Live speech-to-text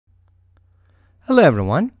Hello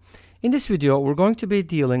everyone. In this video, we're going to be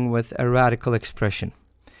dealing with a radical expression.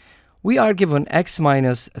 We are given x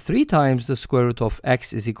minus 3 times the square root of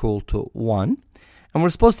x is equal to 1. And we're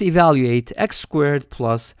supposed to evaluate x squared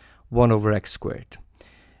plus 1 over x squared.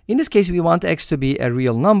 In this case, we want x to be a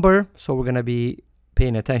real number, so we're going to be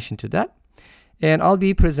paying attention to that. And I'll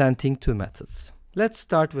be presenting two methods. Let's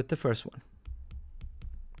start with the first one.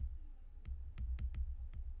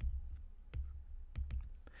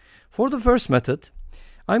 For the first method,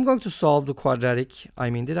 I'm going to solve the quadratic.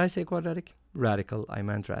 Did I say quadratic? Radical. I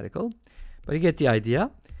meant radical. But you get the idea.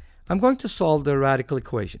 I'm going to solve the radical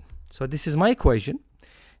equation. So this is my equation.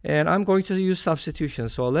 And I'm going to use substitution.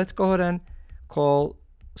 So let's go ahead and call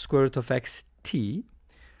square root of x t.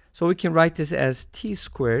 So we can write this as t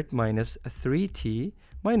squared minus 3t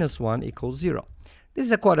minus 1 equals 0. This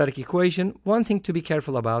is a quadratic equation. One thing to be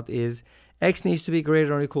careful about is x needs to be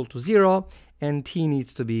greater or equal to 0. And t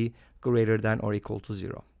needs to be greater than or equal to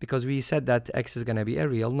 0. Because we said that x is going to be a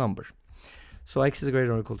real number. So x is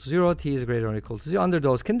greater or equal to 0, t is greater or equal to 0. Under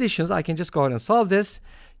those conditions, I can just go ahead and solve this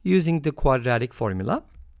using the quadratic formula.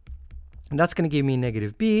 And that's going to give me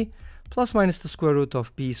negative b plus minus the square root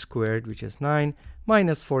of b squared, which is 9,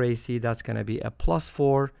 minus 4ac, that's going to be a plus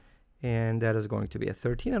 4. And that is going to be a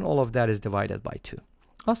 13. And all of that is divided by 2.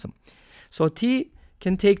 Awesome. So t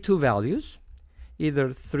can take two values.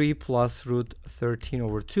 Either 3 plus root 13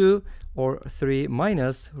 over 2 or 3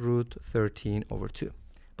 minus root 13 over 2.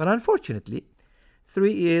 But unfortunately,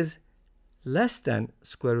 3 is less than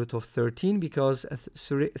square root of 13 because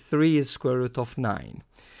 3 is square root of 9.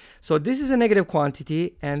 So this is a negative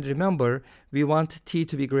quantity, and remember, we want t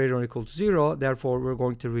to be greater or equal to 0, therefore we're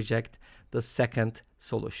going to reject the second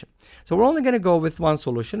solution. So we're only going to go with one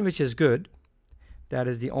solution, which is good. That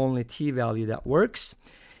is the only t value that works.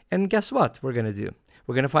 And guess what we're going to do?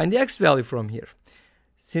 We're going to find the x value from here.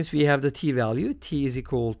 Since we have the t value, t is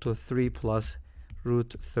equal to 3 plus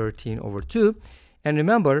root 13 over 2. And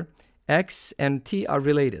remember, x and t are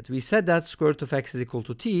related. We said that square root of x is equal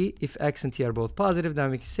to t. If x and t are both positive,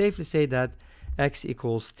 then we can safely say that x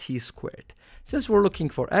equals t squared. Since we're looking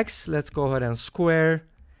for x, let's go ahead and square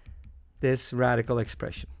this radical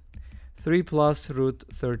expression. 3 plus root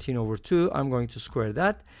 13 over 2, I'm going to square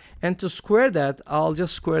that. And to square that, I'll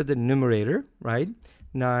just square the numerator, right?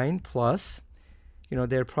 9 plus,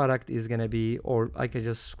 their product is going to be, or I can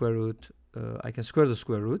just square root, I can square the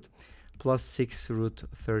square root, plus 6 root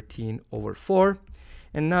 13 over 4.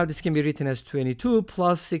 And now this can be written as 22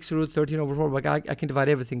 plus 6 root 13 over 4, but I can divide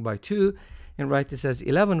everything by 2 and write this as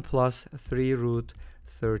 11 plus 3 root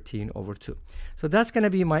 13 over 2. So that's going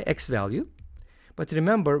to be my x value. But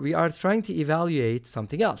remember, we are trying to evaluate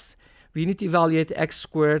something else. We need to evaluate x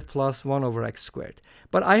squared plus 1 over x squared.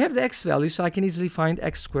 But I have the x value, so I can easily find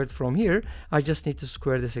x squared from here. I just need to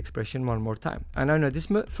square this expression one more time. And I know this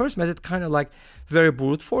first method kind of like very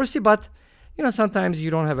brute forcey, but sometimes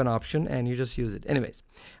you don't have an option and you just use it. Anyways,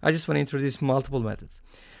 I just want to introduce multiple methods.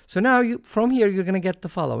 So now from here, you're going to get the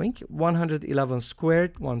following. 111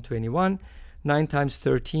 squared, 121. 9 times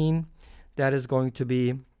 13, that is going to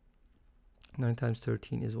be 9 times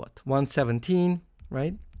 13 is what? 117,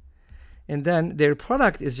 right? And then their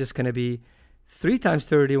product is just going to be 3 times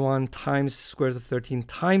 31 times square root of 13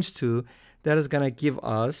 times 2. That is going to give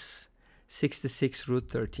us 66 root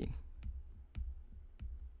 13.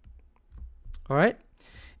 All right?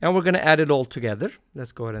 And we're going to add it all together.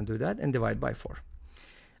 Let's go ahead and do that and divide by 4.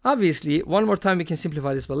 Obviously, one more time we can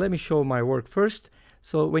simplify this, but let me show my work first.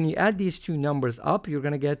 So when you add these two numbers up, you're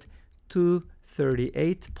going to get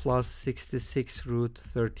 238 plus 66 root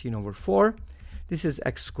 13 over 4. This is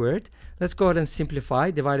x squared. Let's go ahead and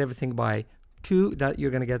simplify. Divide everything by 2. That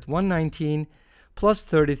you're going to get 119 plus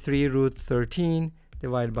 33 root 13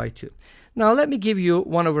 divided by 2. Now let me give you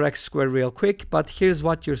 1 over x squared real quick, but here's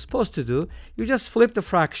what you're supposed to do. You just flip the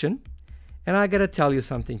fraction, and I got to tell you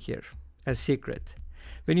something here, a secret.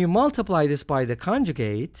 When you multiply this by the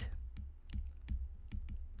conjugate,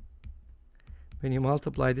 you're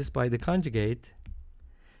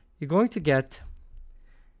going to get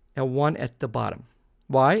a 1 at the bottom.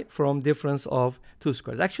 Why? From difference of two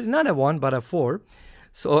squares. Actually, not a 1, but a 4.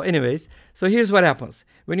 So anyways, so here's what happens.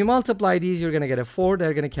 When you multiply these, you're going to get a 4.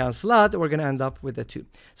 They're going to cancel out. We're going to end up with a 2.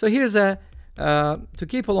 So here's to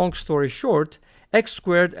keep a long story short, x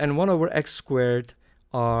squared and 1 over x squared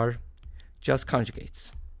are just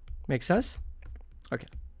conjugates. Make sense? Okay.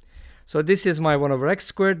 So this is my 1 over x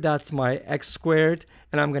squared, that's my x squared,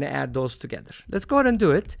 and I'm going to add those together. Let's go ahead and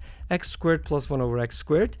do it. X squared plus 1 over x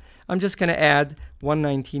squared. I'm just going to add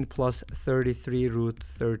 119 plus 33 root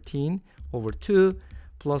 13 over 2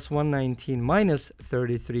 plus 119 minus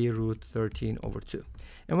 33 root 13 over 2.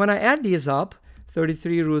 And when I add these up,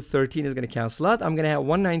 33 root 13 is going to cancel out. I'm going to have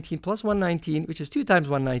 119 plus 119, which is 2 times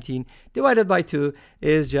 119, divided by 2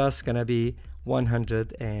 is just going to be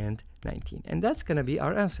 119. And that's going to be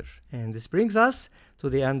our answer. And this brings us to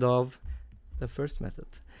the end of the first method.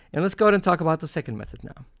 And let's go ahead and talk about the second method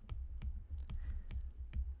now.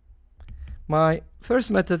 My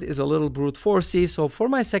first method is a little brute forcey, so for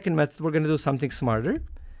my second method, we're going to do something smarter.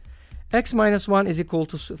 X minus 1 is equal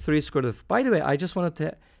to 3 square root of. By the way, I just wanted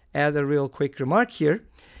to add a real quick remark here.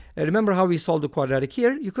 Remember how we solved the quadratic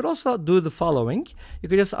here? You could also do the following. You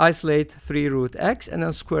could just isolate 3 root x and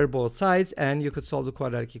then square both sides, and you could solve the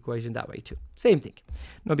quadratic equation that way too. Same thing.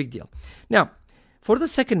 No big deal. Now, for the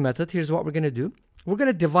second method, here's what we're going to do. We're going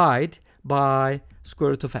to divide by square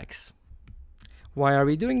root of x. Why are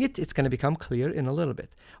we doing it? It's going to become clear in a little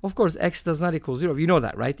bit. Of course, x does not equal 0. You know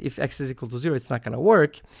that, right? If x is equal to 0, it's not going to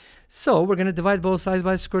work. So we're going to divide both sides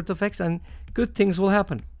by square root of x, and good things will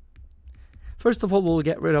happen. First of all, we'll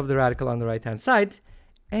get rid of the radical on the right-hand side.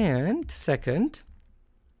 And second,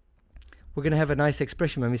 we're going to have a nice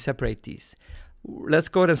expression when we separate these. Let's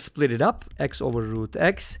go ahead and split it up. X over root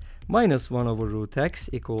x minus 1 over root x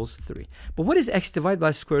equals 3. But what is x divided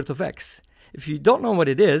by square root of x? If you don't know what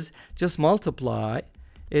it is, just multiply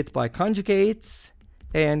it by conjugates,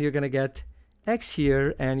 and you're going to get x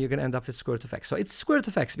here, and you're going to end up with square root of x. So it's square root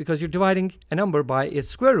of x because you're dividing a number by its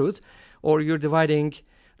square root, or you're dividing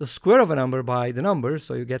the square of a number by the number,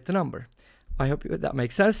 so you get the number. I hope that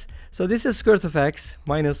makes sense. So this is square root of x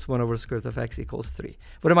minus 1 over square root of x equals 3.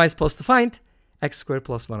 What am I supposed to find? X squared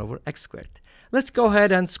plus 1 over x squared. Let's go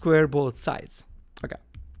ahead and square both sides. Okay.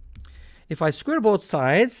 If I square both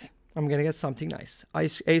sides, I'm going to get something nice.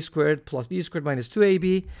 A squared plus b squared minus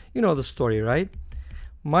 2ab. You know the story, right?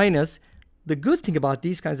 Minus, the good thing about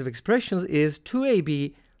these kinds of expressions is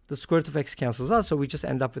 2ab, the square root of x cancels out, so we just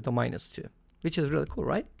end up with a minus 2, which is really cool,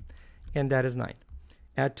 right? And that is 9.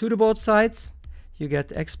 Add 2 to both sides, you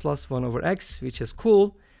get x plus 1 over x, which is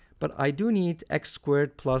cool, but I do need x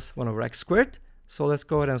squared plus 1 over x squared, so let's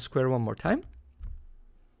go ahead and square one more time.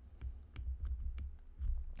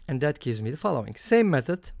 And that gives me the following. Same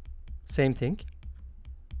method, same thing.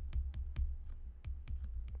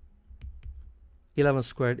 11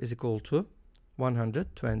 squared is equal to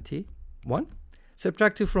 121.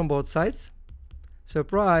 Subtract 2 from both sides.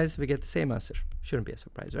 Surprise, we get the same answer. Shouldn't be a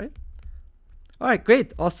surprise, right? All right,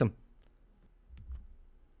 great, awesome.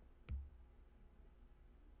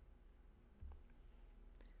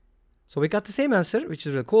 So we got the same answer, which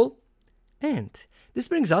is really cool. And this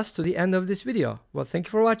brings us to the end of this video. Well, thank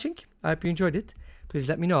you for watching. I hope you enjoyed it. Please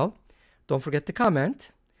let me know. Don't forget to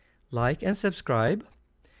comment, like, and subscribe.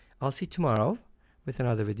 I'll see you tomorrow with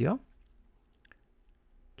another video.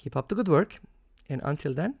 Keep up the good work. And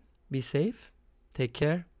until then, be safe, take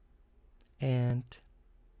care, and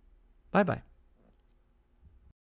bye-bye.